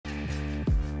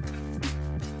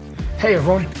Hey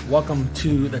everyone, welcome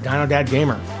to the Dino Dad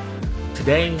Gamer.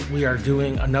 Today we are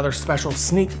doing another special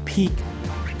sneak peek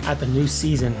at the new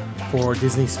season for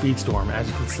Disney Speedstorm. As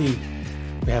you can see,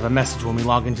 we have a message when we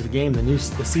log into the game. The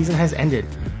season has ended.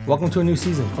 Welcome to a new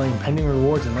season. Claim pending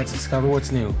rewards and let's discover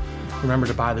what's new. Remember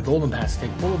to buy the Golden Pass to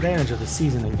take full advantage of the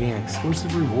season and gain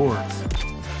exclusive rewards. So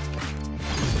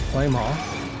play them all.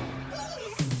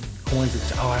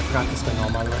 Coins. Oh, I forgot to spend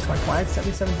all my rest. Why it's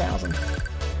 77,000?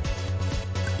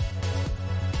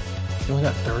 You only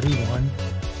got 31.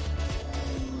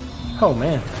 Oh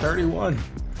man, 31.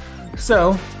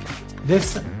 So,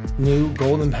 this new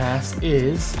Golden Pass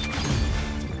is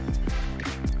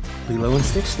Lilo and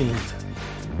Stitch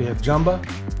themed. We have Jumba.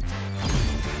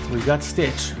 We got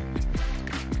Stitch.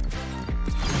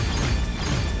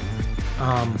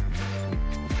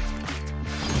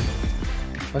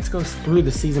 Let's go through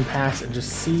the season pass and just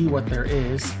see what there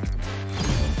is.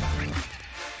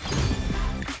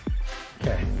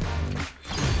 Okay.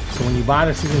 So when you buy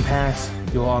the season pass,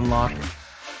 you'll unlock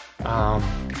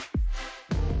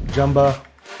Jumba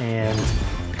and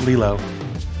Lilo.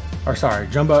 Or sorry,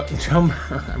 Jumba.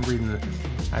 I'm reading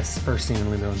I first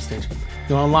seen Lilo and Stitch.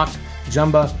 You'll unlock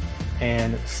Jumba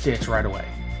and Stitch right away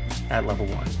at level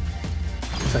 1.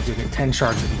 So you get 10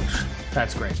 shards of each.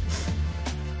 That's great.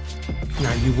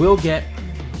 Now you will get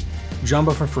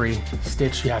Jumba for free.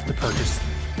 Stitch you have to purchase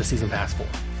the season pass for.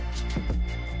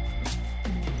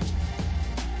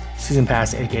 Season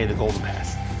pass, aka the Golden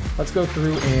Pass. Let's go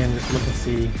through and just look and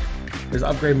see. There's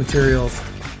upgrade materials.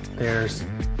 There's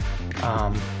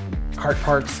cart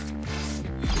parts.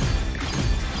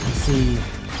 You see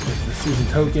there's the season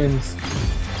tokens.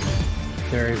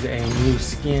 There is a new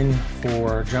skin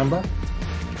for Jumba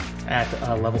at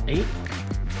level 8.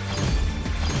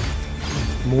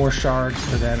 More shards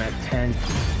for them at 10.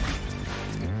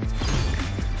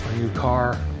 A new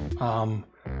car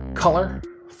color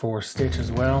for Stitch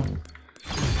as well.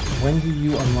 When do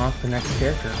you unlock the next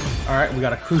character? Alright, we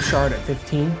got a crew shard at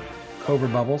 15. Cobra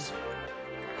Bubbles.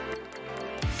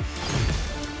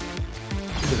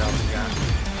 What else we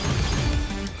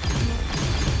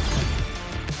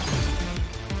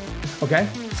got? Okay,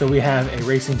 so we have a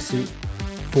racing suit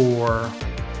for,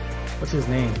 what's his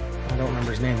name? I don't remember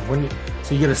his name.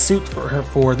 So you get a suit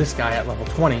for this guy at level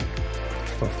 20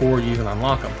 before you even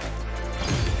unlock him.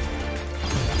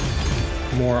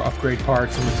 More upgrade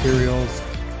parts and materials.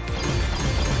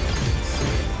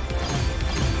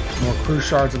 More crew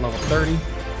shards at level 30.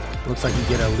 Looks like you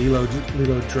get a Lilo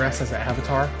dress as an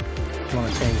avatar. If you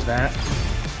want to change that.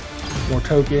 More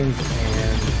tokens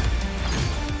and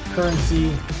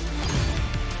currency.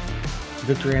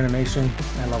 Victory animation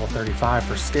at level 35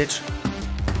 for Stitch.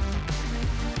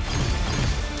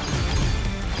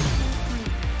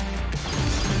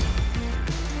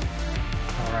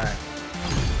 Alright.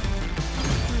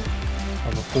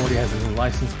 Level 40 has a new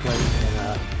license plate and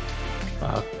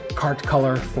a cart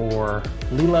color for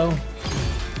Lilo.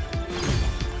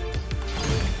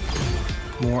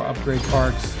 More upgrade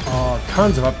parts.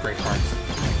 Tons of upgrade parts,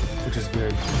 which is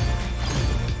good.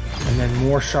 And then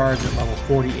more shards at level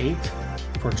 48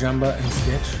 for Jumba and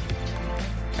Stitch.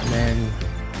 And then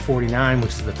 49,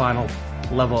 which is the final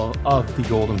level of the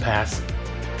Golden Pass.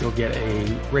 You'll get a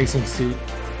racing suit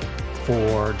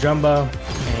for Jumba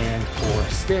and for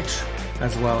Stitch,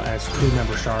 as well as crew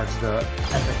member shards, the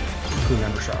epic crew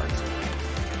member shards.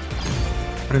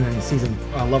 And then season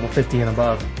level 50 and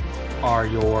above are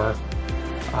your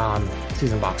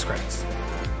season box credits.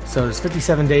 So there's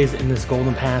 57 days in this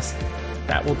Golden Pass.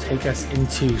 That will take us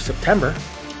into September.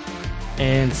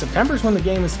 And September is when the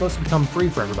game is supposed to become free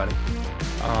for everybody.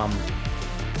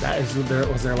 That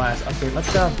was their last update.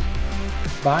 Let's go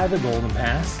buy the Golden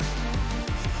Pass.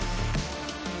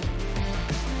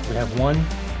 We have one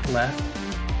left.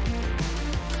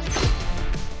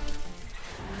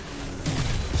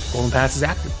 Golden Pass is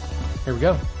active. Here we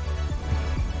go.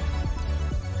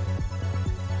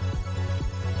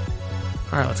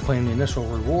 Alright, let's claim the initial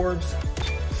rewards.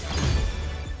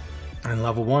 And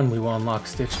level 1, we will unlock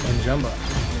Stitch and Jumba.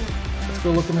 Let's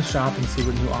go look in the shop and see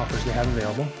what new offers they have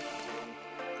available.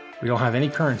 We don't have any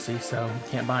currency, so we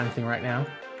can't buy anything right now.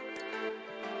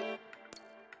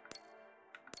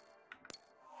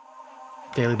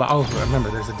 Daily box. Oh, remember,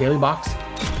 there's a daily box.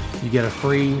 You get a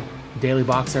free daily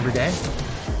box every day.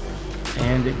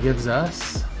 And it gives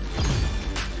us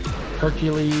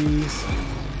Hercules,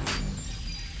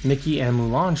 Mickey, and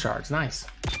Mulan shards. Nice.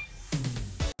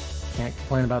 Can't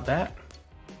complain about that.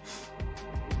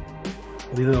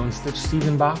 Lilo and Stitch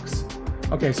season box.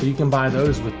 Okay, so you can buy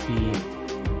those with the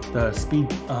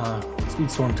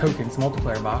Speedstorm tokens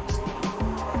multiplayer box.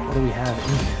 What do we have in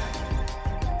here?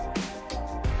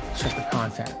 Check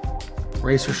content.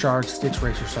 Racer Shards, Stitch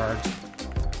Racer Shards.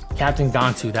 Captain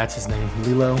Gantu, that's his name.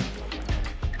 Lilo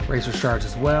Racer Shards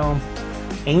as well.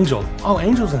 Angel. Oh,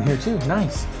 Angel's in here too.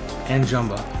 Nice. And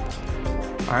Jumbo.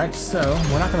 Alright, so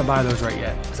we're not going to buy those right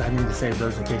yet because I need to save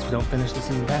those in case we don't finish the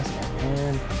season pass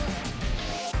again.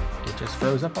 And it just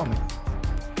froze up on me.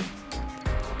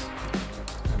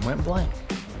 And went blank.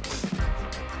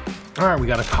 Alright, we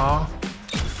got a Ka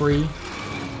free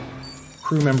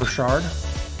crew member shard.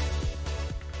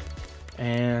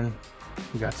 And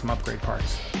we got some upgrade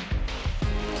parts.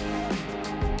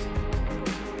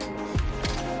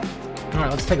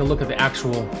 Alright, let's take a look at the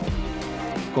actual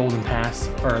Golden Pass,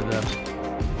 or the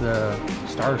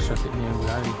starter circuit new. We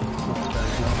already looked at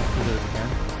those. We don't have to do those again.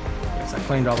 Yes, I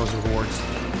claimed all those rewards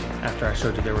after I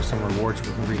showed you there were some rewards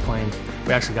we can reclaim.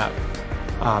 We actually got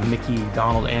Mickey,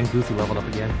 Donald, and Goofy leveled up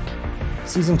again.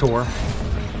 Season Tour.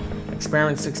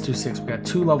 Experiment 626. We got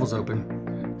 2 levels open.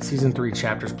 Season 3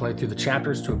 chapters. Play through the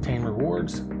chapters to obtain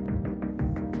rewards.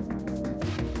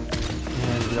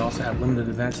 And we also have limited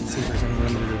events. Let's see if there's any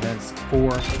limited events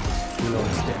for Lilo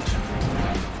and Stitch.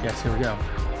 Yes, here we go.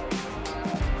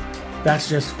 That's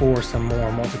just for some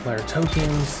more multiplayer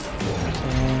tokens.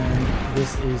 And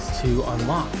this is to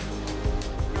unlock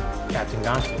Captain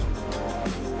Gantu.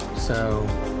 So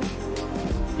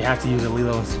you have to use a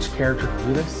Lilo and Stitch character to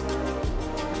do this,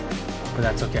 but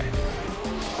that's okay.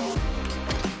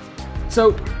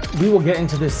 So we will get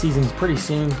into this season pretty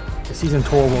soon. The season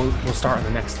tour will start in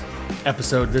the next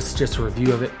episode. This is just a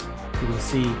review of it. You can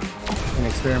see in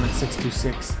Experiment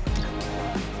 626,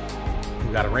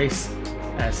 we got a race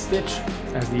as Stitch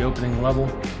as the opening level,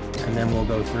 and then we'll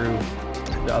go through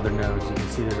the other nodes. You can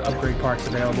see there's upgrade parts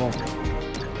available.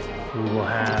 We will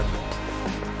have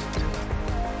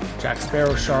Jack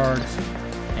Sparrow shards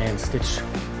and Stitch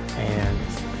and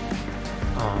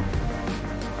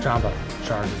Jumbo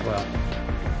shards as well.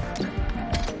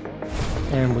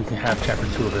 And we can have Chapter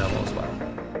 2 available as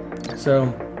well.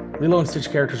 So Lilo and Stitch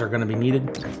characters are going to be needed,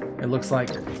 it looks like,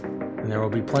 and there will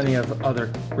be plenty of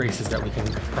other races that we can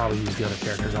probably use the other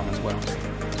characters on as well.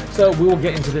 So we will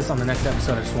get into this on the next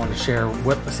episode. I just wanted to share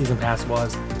what the season pass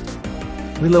was.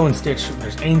 Lilo and Stitch,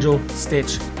 there's Angel,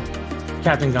 Stitch,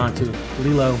 Captain Gantu,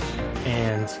 Lilo,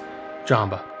 and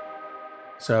Jumbo.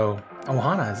 So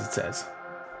Ohana, as it says.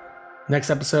 Next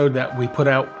episode that we put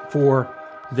out for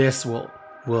this will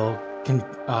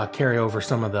carry over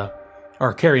some of the,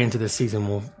 or carry into this season.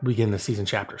 We'll begin the season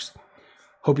chapters.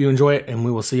 Hope you enjoy it, and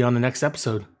we will see you on the next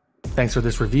episode. Thanks for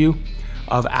this review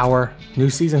of our new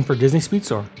season for Disney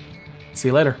Speedstorm. See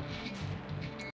you later.